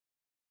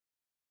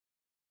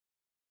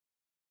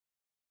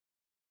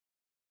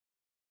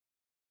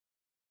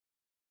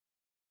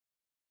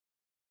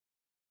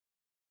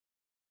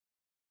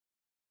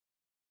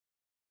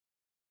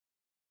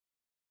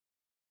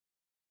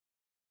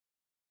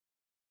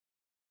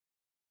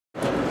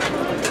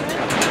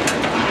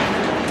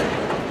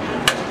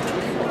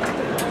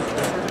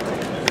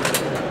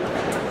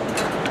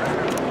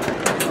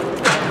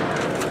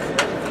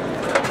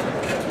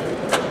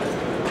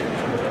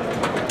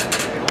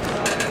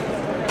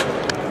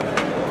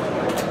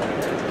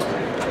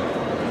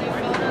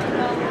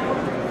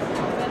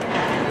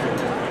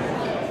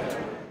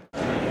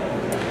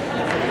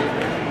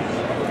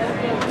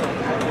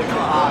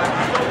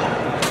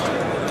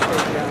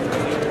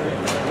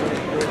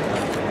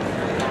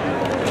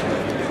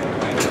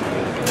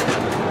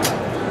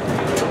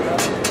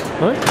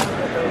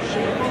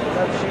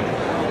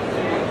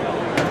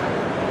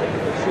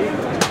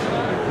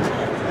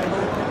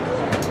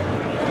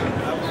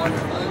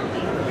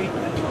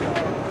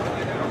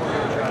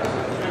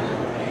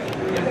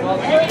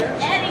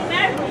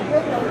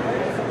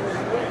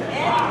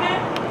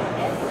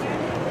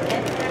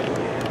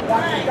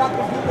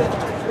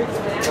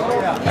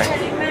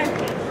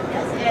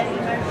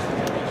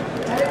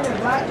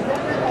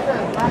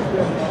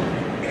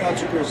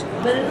speakers.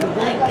 But it looks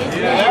like it's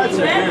Eddie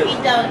Murphy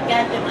though,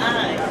 got them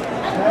eyes.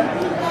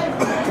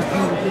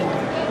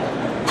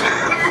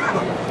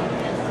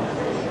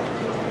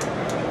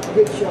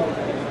 Good show.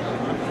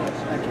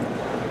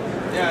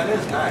 Yeah, it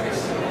is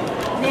nice.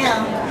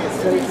 Now,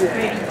 this one is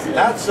pretty too.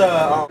 That's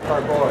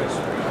our boys.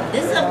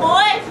 This is a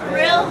boy for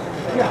real?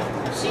 Yeah.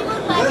 She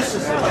looked like This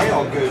is a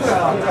male goose.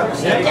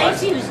 She think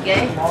she was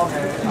gay.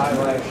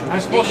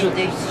 I'm supposed to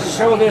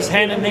show this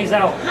handing these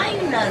out. How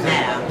you know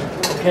now?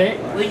 Okay.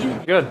 Would you?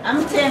 Good.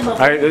 I'm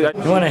telling you.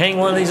 You want to hang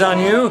one of these on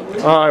you?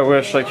 Oh, I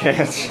wish I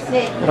can't.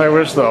 I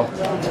wish though. Oh,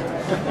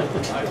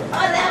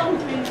 that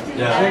one's pretty too.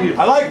 Yeah.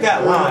 I like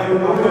that line.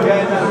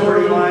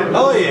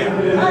 Oh yeah.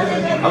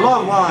 I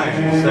love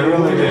lions. They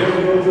really do.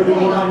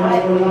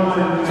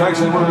 It's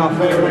actually one of my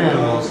favorite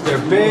animals. They're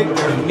big,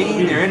 they're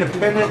mean, they're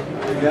independent.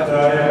 And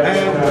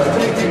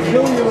they can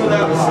kill you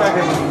without a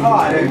second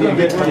thought if you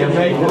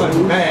make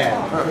one bad.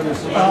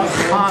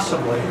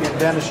 Possibly.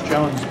 Dennis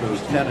Jones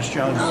goes. Dennis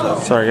Jones.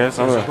 Sorry guys,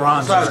 I'm gonna.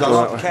 Bronze. I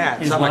love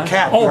cats. I'm a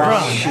cat. Oh,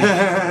 bronze.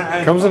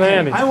 Comes in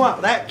handy. I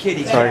want that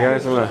kitty cat. Sorry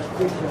guys, I'm gonna.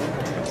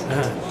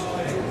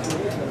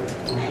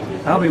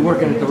 I'll be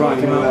working at the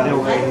Rocky Mountain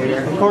Railway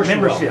here. Of course,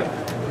 membership.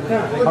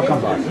 I'll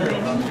come by.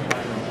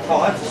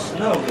 Oh, that's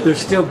snow. There's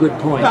still good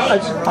points. I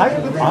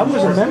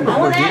was a member I for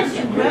want to years. ask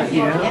you a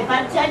question. If I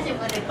touch it,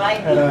 would it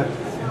bite me?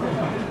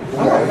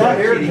 That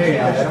irritated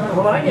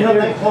us. You know,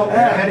 they quote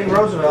Teddy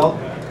Roosevelt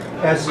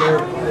as their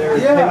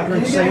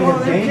patron saint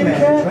of game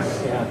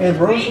management. And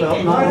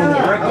Roosevelt not only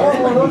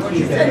recommended we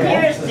keep So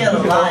you're still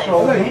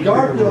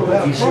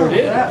alive. He sure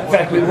did. In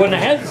fact, we wouldn't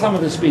have had some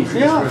of the species.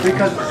 Yeah,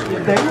 because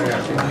they were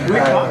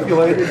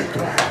repopulated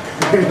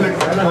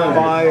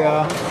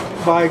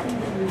by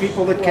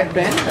people that kept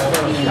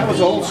animals. That was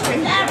old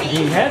Steve.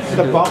 He had to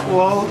The do.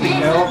 buffalo, the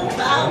elk,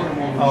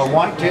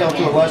 whitetail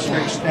to a lesser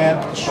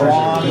extent,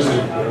 swans,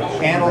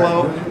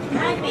 antelope,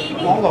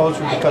 all those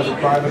were because of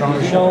private You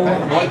ownership. know,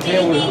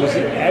 whitetail was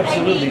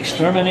absolutely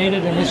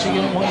exterminated in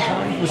Michigan at one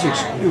time. It was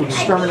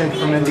exterminated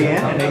from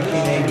Indiana in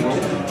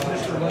 1882.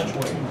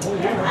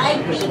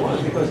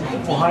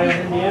 Ohio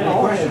and Indiana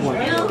all had one.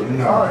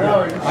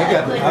 I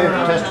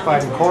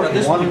testified in court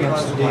and won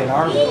against the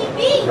DNR.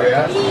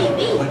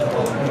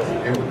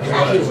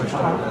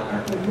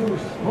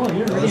 Oh,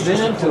 you've really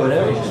been into it,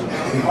 haven't you?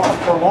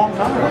 For a long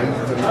time.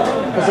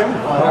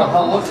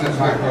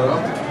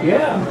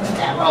 Yeah.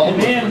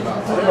 And then,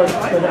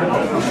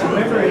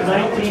 remember in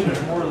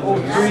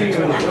 1903,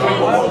 when the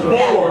World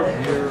War,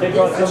 they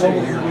brought some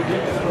over from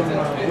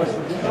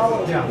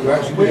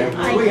West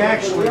Virginia. We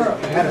actually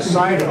had a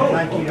sighting in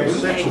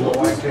 1906 of a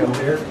whitetail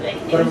deer,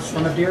 but it was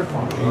from a deer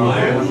farm. It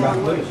got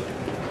loose.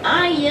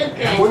 I can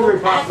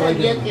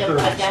yuck if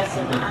I got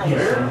some eyes.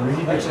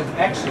 It's an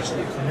Exodus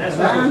deer.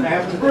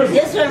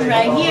 This one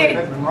right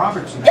here,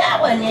 Robertson. that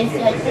one is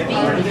such a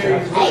baby.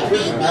 Hey,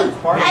 baby.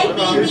 Hey,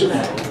 baby.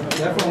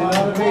 Definitely not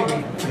a baby.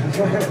 It's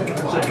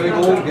a big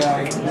old guy.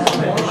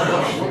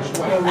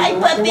 Hey,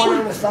 puppy.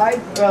 On the side,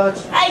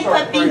 Hey,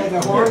 puppy.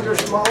 the horns are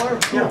smaller.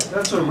 Yeah,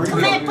 that's a reed.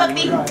 Come here,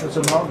 puppy. That's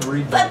a mountain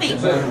reed. Puppy.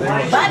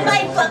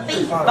 Bye-bye,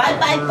 puppy.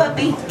 Bye-bye,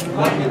 puppy.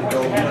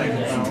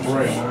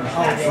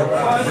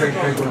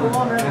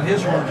 And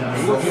his horns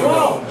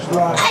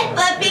are Hey,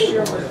 puppy.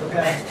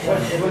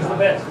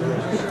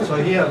 So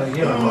he had a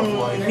rough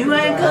life. You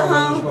want to go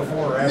home?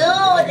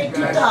 No, they're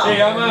too tall.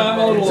 Hey, I'm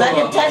a little... So I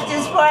can touch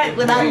this part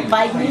without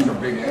biting you?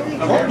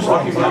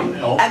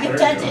 I can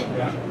touch it.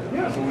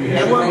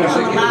 It won't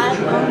come alive.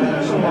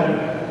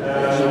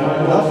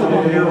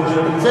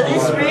 So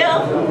this real?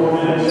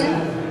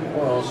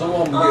 Well, some of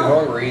them get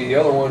hungry, the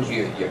other ones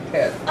you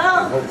pet.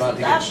 Oh, Hope not to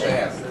get stop it.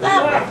 stabbed.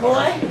 Stop it,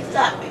 boy.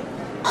 Stop it.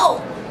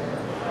 Oh.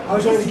 I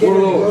was trying to get him to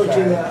go to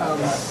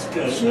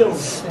the Shield.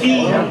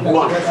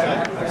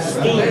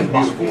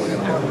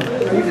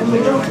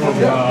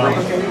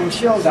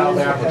 Shield South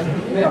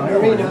Africa.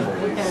 Reno.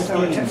 And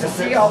so to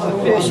see all the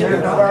fish in the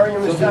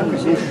aquarium and stuff.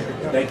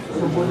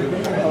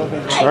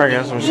 Sorry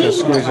guys, I'm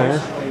just gonna squeeze in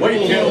here.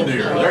 Wait kill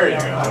deer. There you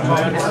go.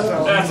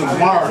 That's a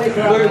mark.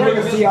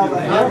 To see all the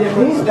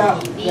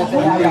stuff that they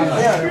have out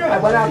there. I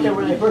went out there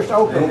when they first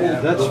opened.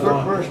 That's the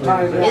first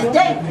time. Is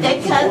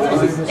they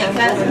cousins? They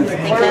cousins? They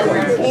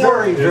cousins?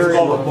 Very, very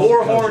Called a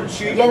four-horned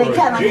sheep. Yeah, they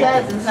kind of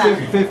cousins, huh?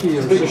 50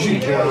 or 60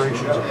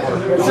 generations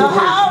apart. So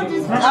how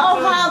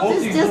old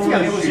is this It was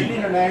one? an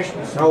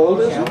international. How old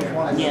is it?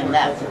 Yeah,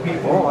 that one.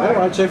 Oh,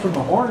 I'd say from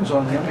the horns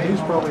on him, he's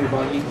probably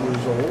about 8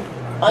 years old.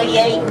 Oh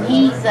yeah,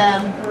 he's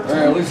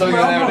At least I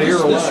got out of here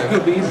alive.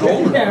 Could be even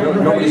older.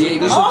 Nobody ate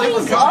this. oh,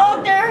 he's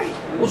older.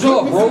 What's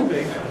up, bro?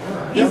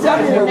 He's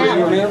older than that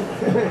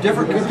one.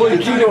 Different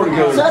complete. So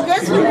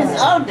this one is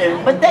older,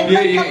 but they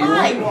look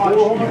alike. They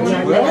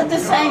got the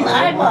same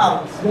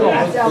eyeballs.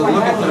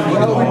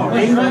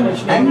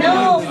 I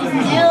know,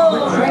 still.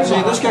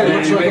 See, this guy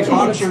looks like a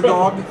boxer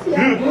dog.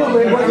 They're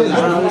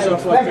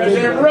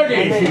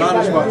reggae. Not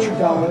as much.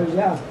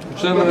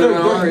 7 an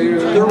hour.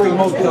 They're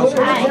remote customers.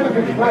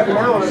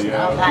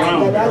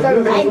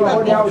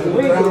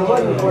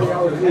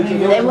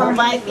 They won't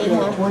bite me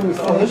when we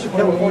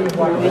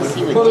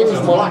see what this is.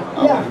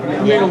 Yeah.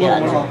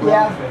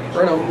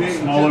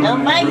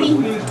 Don't bite me.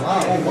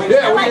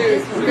 Yeah, we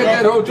get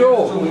that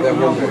hotel.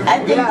 I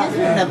think this is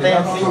the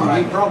best.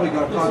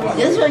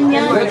 This one,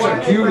 young. That's a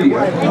cutie.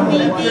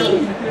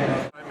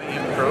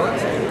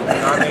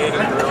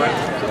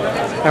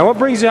 And what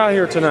brings you out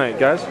here tonight,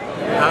 guys?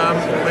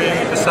 We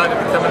decided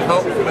to come and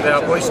help with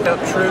our Boy Scout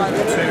troop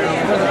to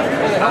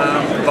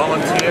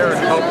volunteer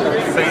and help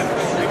feed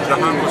the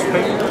homeless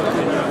people.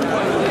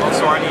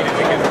 Also, I needed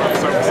to get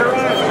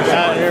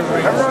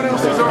everyone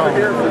else is over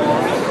here.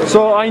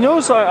 So I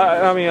notice,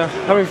 I mean,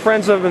 having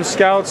friends that have been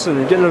scouts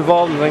and getting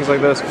involved in things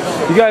like this,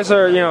 you guys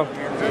are, you know,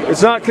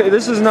 it's not.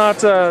 This is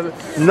not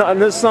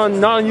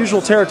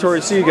unusual territory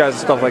to see you guys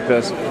and stuff like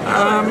this.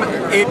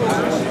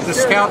 The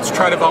scouts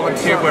try to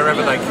volunteer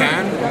wherever they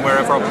can, and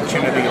wherever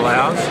opportunity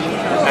allows,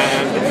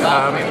 and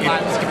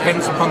it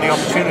depends upon the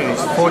opportunities.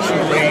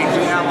 Fortunately,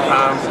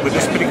 with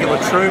this particular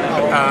troop,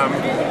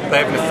 they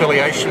have an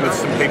affiliation with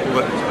some people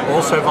that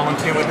also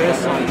volunteer with this,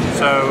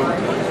 so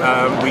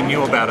we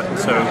knew about it,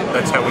 so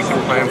that's how we can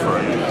plan for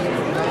it.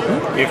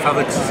 If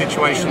other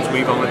situations,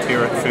 we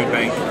volunteer at food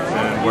bank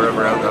and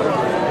wherever other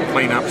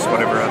cleanups,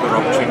 whatever other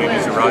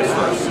opportunities arise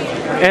for us.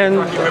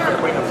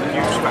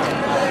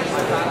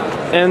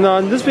 And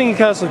this being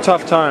kind of some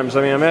tough times,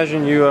 I mean, I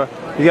imagine you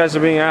guys are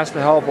being asked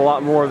to help a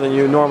lot more than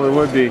you normally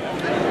would be.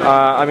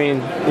 I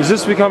mean, is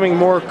this becoming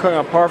more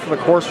par for the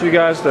course for you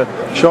guys to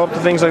show up to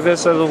things like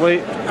this as of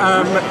late?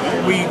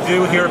 We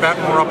do hear about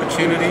more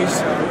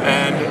opportunities,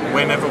 and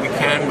whenever we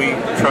can, we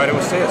try to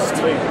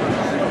assist.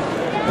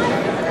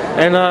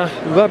 And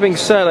with that being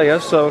said, I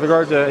guess, with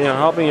regard to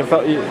helping you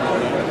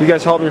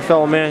guys helping your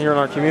fellow man here in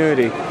our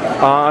community,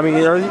 I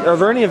mean, are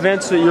there any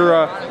events that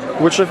you're,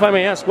 which if I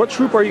may ask, what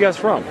troop are you guys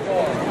from?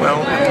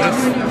 Well,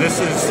 this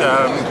is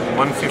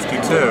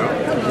 152.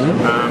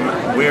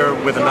 We're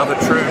with another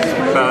troop,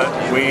 but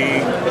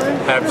we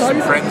have some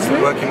friends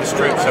that work in this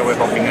troop, so we're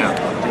helping out.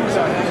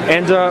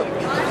 And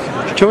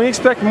can we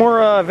expect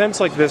more events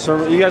like this,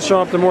 or you guys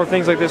showing up to more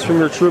things like this from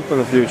your troop in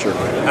the future?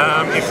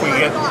 If we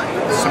get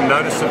some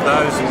notice of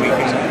those and we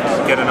can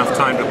get enough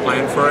time to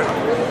plan for it,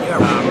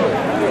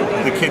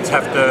 the kids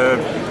have to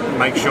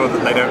make sure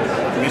that they don't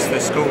miss their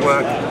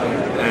schoolwork,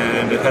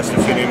 and it has to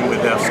fit in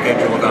with our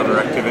schedule of other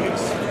activities.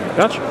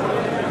 Gotcha.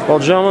 Well,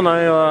 gentlemen,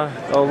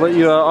 I'll let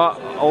you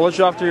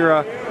off to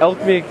your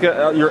elk meat,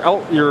 your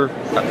elk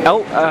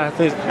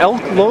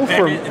loaf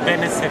or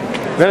venison.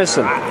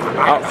 venison.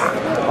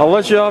 I'll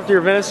let you off to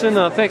your venison.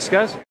 Thanks,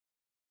 guys.